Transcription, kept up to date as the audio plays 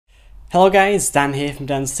Hello guys, Dan here from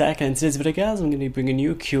Dan's Tech, and in today's video guys I'm going to be bringing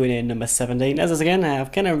you Q&A number 17. As again,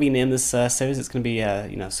 I've kind of renamed this series. It's going to be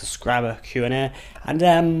subscriber Q&A,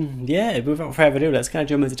 and yeah, without further ado, let's kind of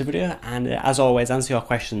jump into the video, and as always, answer your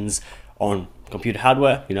questions on computer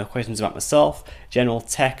hardware, questions about myself, general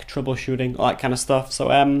tech, troubleshooting, all that kind of stuff. So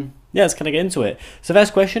yeah, let's kind of get into it. So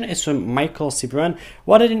first question is from Michael Cibrian.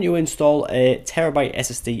 Why didn't you install a terabyte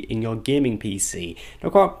SSD in your gaming PC? Now,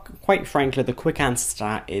 quite frankly, the quick answer to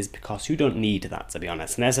that is because you don't need that, to be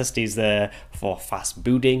honest. An SSD is there for fast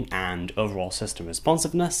booting and overall system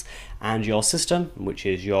responsiveness, and your system, which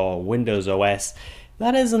is your Windows OS,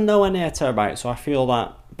 that is nowhere near a terabyte. So I feel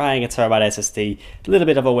that buying a terabyte SSD, a little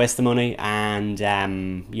bit of a waste of money, and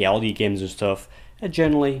yeah, all your games and stuff are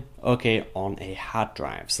generally okay on a hard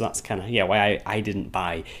drive. So that's kind of why I didn't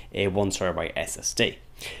buy a 1 terabyte SSD.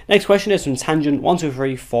 Next question is from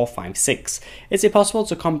Tangent123456. Is it possible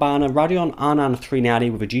to combine a Radeon R9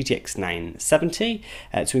 390 with a GTX 750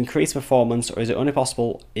 to increase performance, or is it only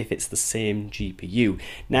possible if it's the same GPU?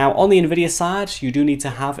 Now, on the NVIDIA side, you do need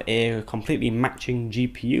to have a completely matching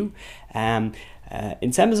GPU. In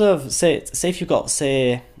terms of, say if you've got,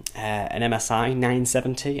 say, an MSI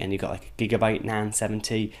 970 and you've got like a Gigabyte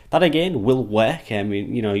 970, that again will work. I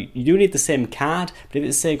mean, you do need the same card, but if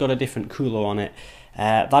it's, say, got a different cooler on it,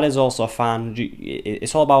 that is also fine.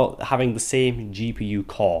 It's all about having the same GPU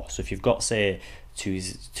core. So if you've got, say, two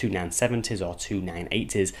 970s or two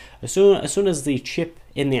 980s, as soon as the chip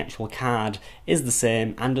in the actual card is the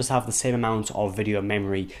same and does have the same amount of video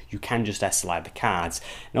memory, you can just slide the cards.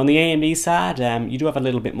 Now on the AMD side, you do have a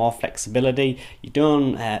little bit more flexibility. You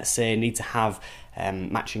don't say need to have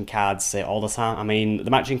matching cards, say, all the time. I mean,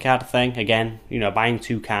 the matching card thing, again, buying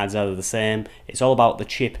two cards out of the same, it's all about the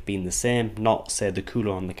chip being the same, not, say, the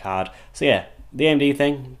cooler on the card. So yeah, the AMD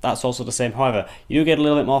thing, that's also the same. However, you do get a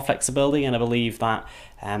little bit more flexibility, and I believe that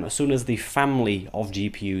as soon as the family of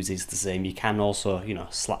GPUs is the same, you can also,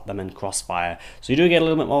 slap them in Crossfire. So you do get a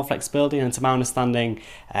little bit more flexibility, and to my understanding,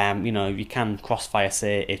 you can Crossfire,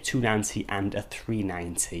 say, a 290 and a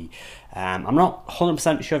 390. I'm not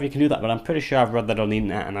 100% sure if you can do that, but I'm pretty sure I've read that on the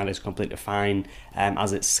internet, and that is completely fine,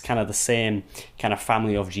 as it's kind of the same kind of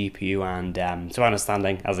family of GPU, and to my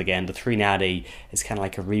understanding, as again, the 390 is kind of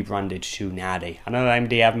like a rebranded 290. I know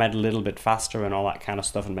AMD have made a little bit faster and all that kind of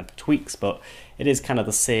stuff and made tweaks, but it is kind of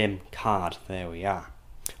the same card. There we are,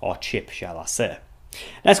 or chip, shall I say.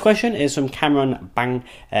 Next question is from Cameron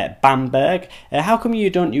Bamberg. How come you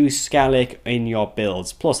don't use Skylake in your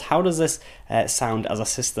builds? Plus, how does this sound as a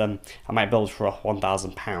system I might build for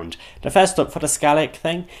 £1,000? Now, first up, for the Skylake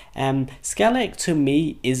thing, Skylake to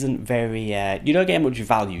me isn't very, you don't get much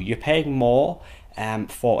value. You're paying more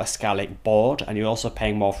for a Skylake board, and you're also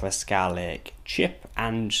paying more for a Skylake chip,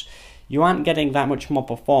 and you aren't getting that much more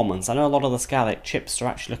performance. I know a lot of the Skylake chips are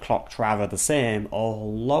actually clocked rather the same or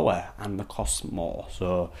lower, and they cost more.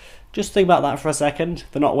 So just think about that for a second.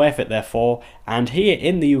 They're not worth it, therefore. And here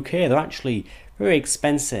in the UK, they're actually very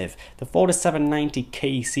expensive. The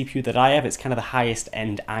 4790K CPU that I have, it's kind of the highest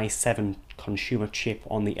end i7 consumer chip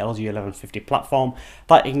on the LG 1150 platform.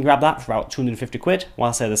 But you can grab that for about 250 quid,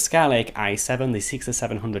 while, say, the Skylake i7, the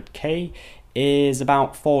 6700K, is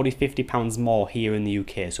about £40–50 more here in the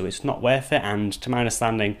UK, so it's not worth it. And to my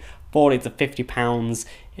understanding, £40 to £50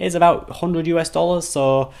 is about $100 US,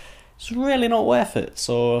 so it's really not worth it.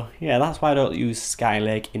 So yeah, that's why I don't use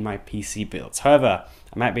Skylake in my PC builds. However,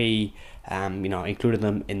 I might be including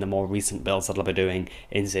them in the more recent builds that I'll be doing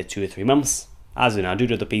in, say, 2 or 3 months. As you know, I do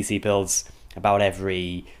the PC builds about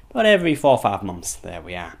every 4 or 5 months. There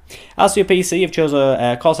we are. As for your PC, you've chosen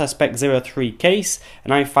a Corsair Spec 03 case,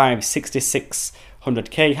 an i5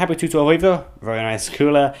 6600K, Hybrid 212 Evo, very nice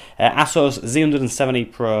cooler, Asus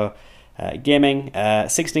Z170 Pro gaming,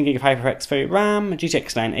 16GB of HyperX variant RAM,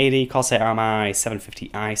 GTX 980, Corsair RMI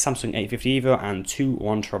 750i, Samsung 850 Evo, and 2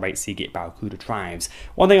 1TB Seagate Barracuda drives.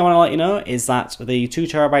 One thing I want to let you know is that the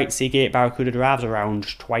 2TB Seagate Barracuda drives are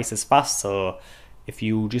around twice as fast, so if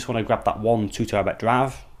you just want to grab that one 2TB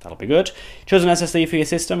drive, that'll be good. Chosen SSD for your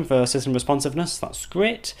system for system responsiveness, that's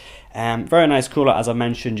great. Very nice cooler, as I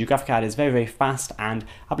mentioned. Your graphic card is very, very fast, and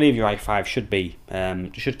I believe your i5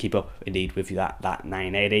 should keep up indeed with that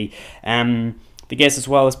 980. The case as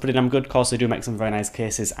well is pretty damn good. Of course, they do make some very nice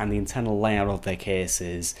cases, and the internal layout of their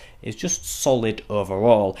cases is just solid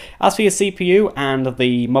overall. As for your CPU and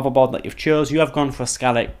the motherboard that you've chose, you have gone for a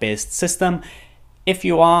Skylake based system. If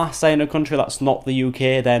you are, say, in a country that's not the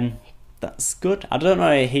UK, then that's good. I don't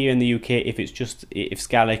know here in the UK if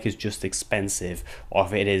Skylake is just expensive, or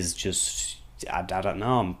if it is just, I don't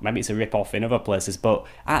know, maybe it's a rip-off in other places, but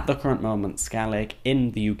at the current moment, Skylake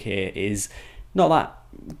in the UK is not that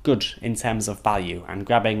good in terms of value. And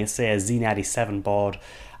grabbing, say, a Z97 board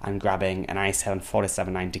and grabbing an i7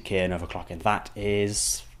 4790K and overclocking, that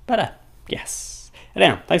is better. Yes.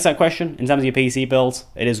 Anyhow, thanks for that question. In terms of your PC build,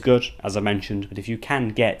 it is good, as I mentioned, but if you can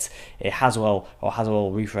get a Haswell or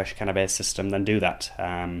Haswell refresh kind of based system, then do that.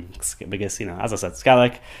 Because, you know, as I said,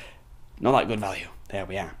 Skylake, not that good value. There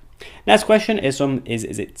we are. Next question is from, is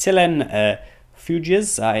it Tilen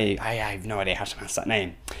Fuges? I have no idea how to pronounce that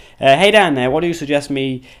name. Hey Dan, what do you suggest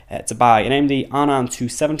me to buy, an AMD ROM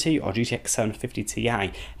 270 or GTX 750 Ti?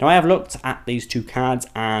 Now I have looked at these two cards,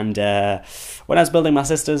 and when I was building my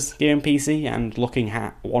sister's gaming PC and looking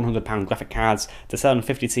at £100 graphic cards, the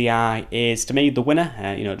 750 Ti is to me the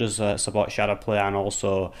winner. You know, it does support shadow play and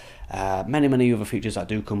also many other features that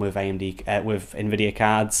do come with AMD with NVIDIA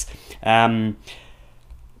cards.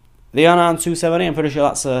 The ROM 270, I'm pretty sure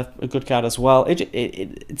that's a good card as well.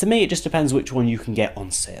 To me, it just depends which one you can get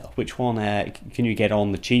on sale. Which one can you get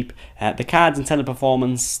on the cheap? The cards intended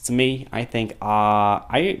performance, to me, I think are...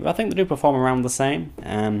 I think they do perform around the same.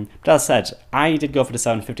 But as I said, I did go for the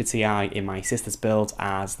 750 Ti in my sister's build,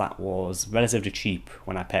 as that was relatively cheap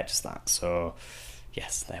when I purchased that. So,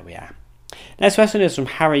 yes, there we are. Next question is from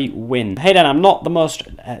Harry Wynn. Hey Dan, I'm not the most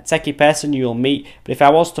techie person you'll meet, but if I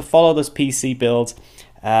was to follow this PC build...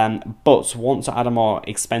 but want to add a more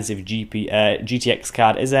expensive GTX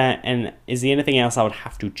card, is there anything else I would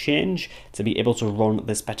have to change to be able to run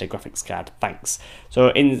this better graphics card? Thanks.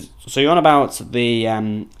 So you're on about the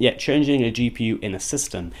changing a GPU in a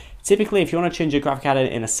system. Typically, if you want to change your graphic card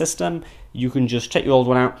in a system, you can just take your old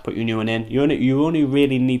one out, put your new one in. You only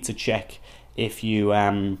really need to check if you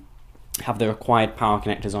have the required power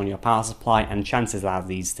connectors on your power supply, and chances are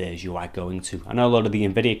these days you are going to. I know a lot of the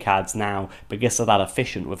NVIDIA cards now, because they're that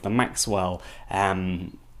efficient with the Maxwell,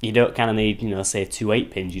 you don't kind of need, you know, say 2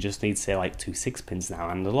 8-pins, you just need, say, like 2 6-pins now.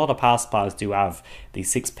 And a lot of power supplies do have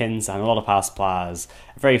these 6 pins, and a lot of power supplies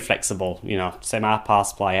are very flexible. You know, say my power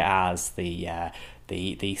supply has the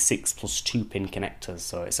 6 plus 2-pin connectors,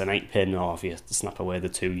 so it's an 8-pin, or if you snap away the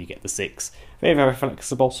 2, you get the 6. Very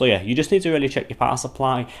flexible. So yeah, you just need to really check your power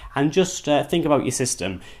supply and just think about your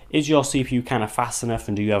system. Is your CPU kind of fast enough,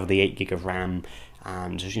 and do you have the 8 gig of RAM?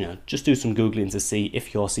 And you know, just do some googling to see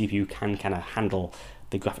if your CPU can kind of handle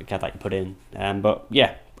the graphic card that you put in. But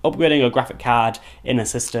yeah, upgrading a graphic card in a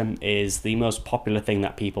system is the most popular thing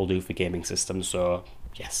that people do for gaming systems. So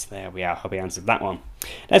yes, there we are. Hope I answered that one.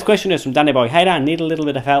 Next question is from Danny Boy. Hey Dan, need a little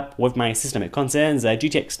bit of help with my system. It concerns a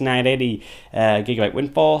GTX 980 GB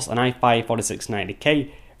WindForce, an i5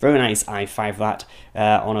 4690K, very nice i5 that,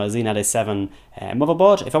 on a Z97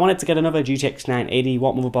 motherboard. If I wanted to get another GTX 980,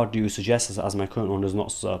 what motherboard do you suggest, as my current one does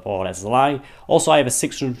not support SLI? Also, I have a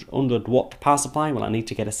 600 watt power supply. Well, I need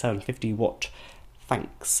to get a 750 watt.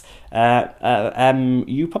 Thanks.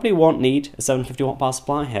 You probably won't need a 750 watt power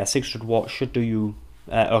supply. 600 watt should do you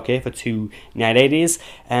okay for 2 980s.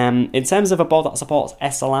 In terms of a board that supports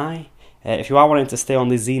SLI, if you are wanting to stay on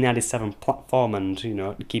the Z97 platform and, you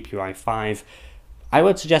know, keep your i5, I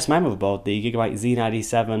would suggest my motherboard, the Gigabyte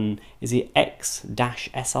Z97, is the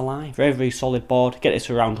X-SLI. Very solid board. Get it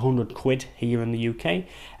to around 100 quid here in the UK.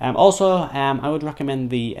 Also, I would recommend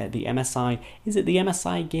the MSI. Is it the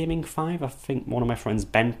MSI Gaming 5? I think one of my friends,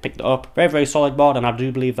 Ben, picked it up. Very solid board, and I do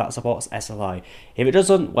believe that supports SLI. If it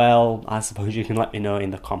doesn't, well, I suppose you can let me know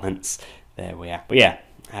in the comments. There we are. But yeah,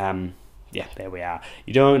 yeah, there we are.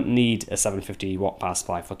 You don't need a 750 watt power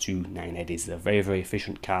supply for 2 980s. They're very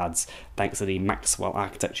efficient cards, thanks to the Maxwell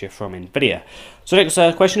architecture from NVIDIA. So next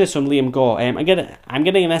question is from Liam Gore. I'm getting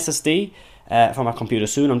an SSD for my computer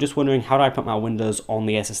soon. I'm just wondering, how do I put my Windows on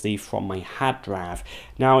the SSD from my hard drive?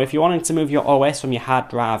 Now, if you're wanting to move your OS from your hard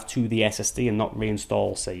drive to the SSD and not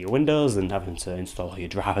reinstall, say, your Windows and having to install your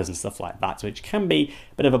drivers and stuff like that, which can be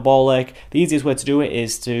a bit of a ball ache, the easiest way to do it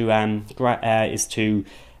is to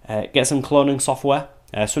get some cloning software.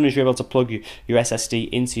 As soon as you're able to plug your SSD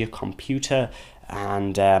into your computer,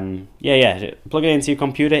 and plug it into your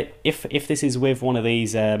computer. If this is with one of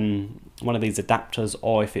these adapters,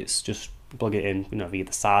 or if it's just plug it in, you know, via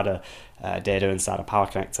the SATA data and SATA power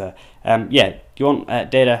connector. You want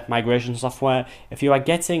data migration software. If you are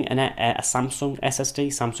getting a Samsung SSD,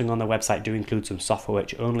 Samsung on their website do include some software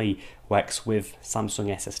which only works with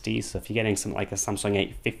Samsung SSDs. So if you're getting something like a Samsung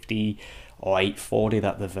 850 or 840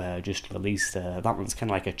 that they've just released, that one's kind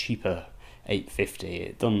of like a cheaper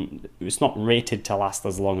 850. It's not rated to last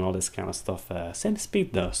as long and all this kind of stuff. Same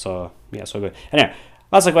speed though, so yeah, so good. Anyway,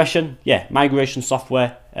 that's the question. Yeah, migration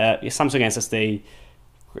software. Your Samsung SSD,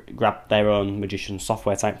 grab their own Magician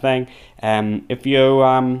software type thing. If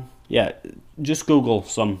you just Google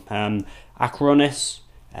some Acronis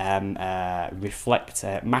Reflect,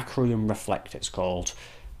 MakerGen Reflect it's called.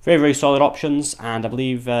 Very, very solid options, and I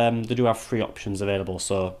believe they do have 3 options available,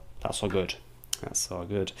 so that's all good. That's all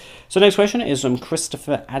good. So next question is from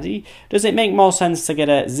Christopher Addy. Does it make more sense to get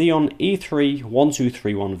a Xeon E3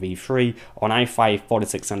 1231V3 or an i5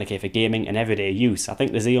 4600K for gaming and everyday use? I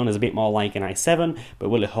think the Xeon is a bit more like an i7, but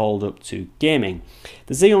will it hold up to gaming?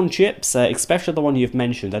 The Xeon chips, especially the one you've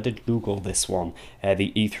mentioned, I did Google this one,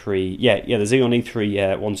 the E3, the Xeon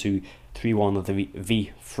E3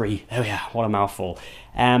 1231V3. Oh yeah, what a mouthful.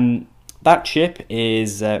 That chip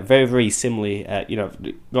is very, very similarly,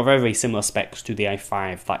 got very, very similar specs to the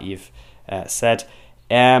i5 that you've said.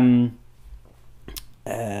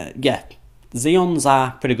 Xeons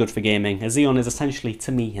are pretty good for gaming. A Xeon is essentially,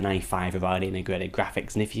 to me, an i5 without integrated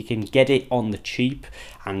graphics, and if you can get it on the cheap,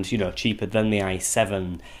 and cheaper than the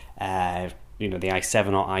i7, the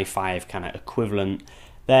i7 or i5 kind of equivalent,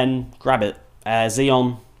 then grab it.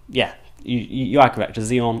 Xeon, yeah. You are correct. A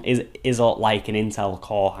Xeon is like an Intel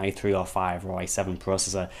Core i3 or 5 or i7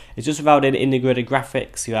 processor. It's just without integrated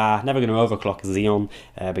graphics. You are never going to overclock a Xeon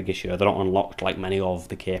because they're not unlocked like many of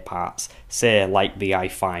the K parts, say like the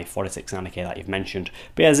i5 4600K that you've mentioned.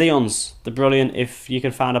 But yeah, Xeons, they're brilliant if you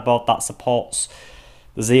can find a board that supports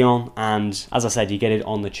the Xeon, and as I said, you get it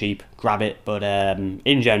on the cheap, grab it. But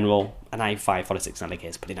in general, an i5 4600K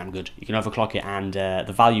is pretty damn good. You can overclock it, and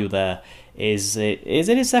the value there is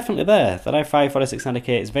definitely there. That i5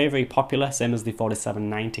 4600K is very, very popular, same as the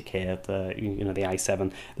 4790K, the i7. They're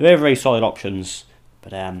very, very solid options.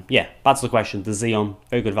 But yeah, back to the question, the Xeon,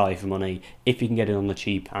 very good value for money if you can get it on the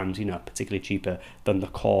cheap, and particularly cheaper than the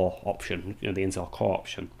Core option, the Intel Core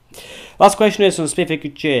option. Last question is from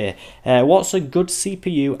Specific J. What's a good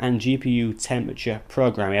CPU and GPU temperature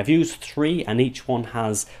programming? I've used 3 and each one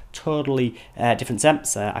has totally different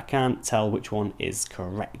temps. I can't tell which one is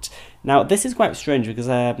correct. Now this is quite strange because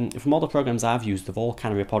from all the programs I've used, they've all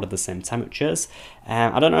kind of reported the same temperatures.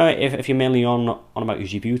 I don't know if you're mainly on about your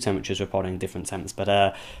GPU temperatures reporting different temps, but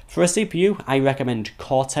for a CPU I recommend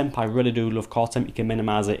Core Temp. I really do love Core Temp. You can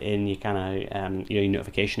minimize it in your kind of your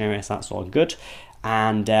notification area, so that's all good.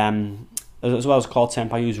 And as well as Core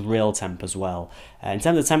Temp, I use Real Temp as well. In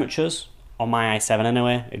terms of temperatures, on my i7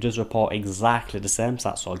 anyway, it does report exactly the same, so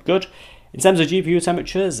that's all good. In terms of GPU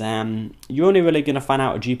temperatures, you're only really going to find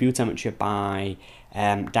out a GPU temperature by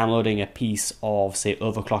downloading a piece of, say,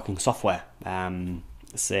 overclocking software.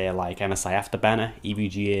 Say like MSI Afterburner,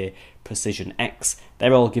 EVGA, Precision X. They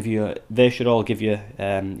should all give you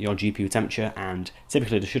your GPU temperature, and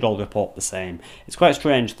typically they should all report the same. It's quite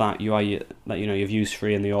strange that you've used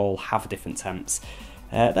 3 and they all have different temps.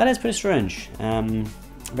 That is pretty strange. Very,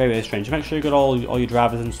 very strange. Make sure you've got all your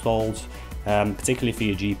drivers installed, particularly for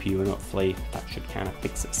your GPU, and hopefully that should kind of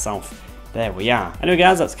fix itself. There we are. Anyway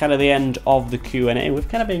guys, that's kind of the end of the Q&A. We've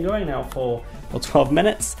kind of been going now for 12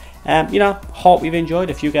 minutes. Hope you've enjoyed.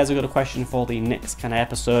 If you guys have got a question for the next kind of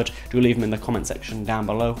episode, do leave them in the comment section down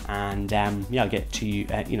below, and I'll get to you,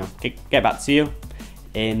 get back to you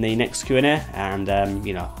in the next Q&A, and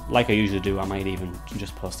like I usually do, I might even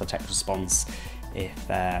just post a text response if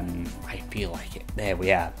I feel like it. There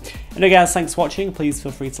we are. Anyway guys, thanks for watching. Please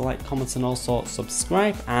feel free to like, comment, and also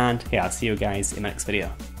subscribe, and yeah, I'll see you guys in the next video.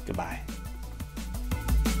 Goodbye.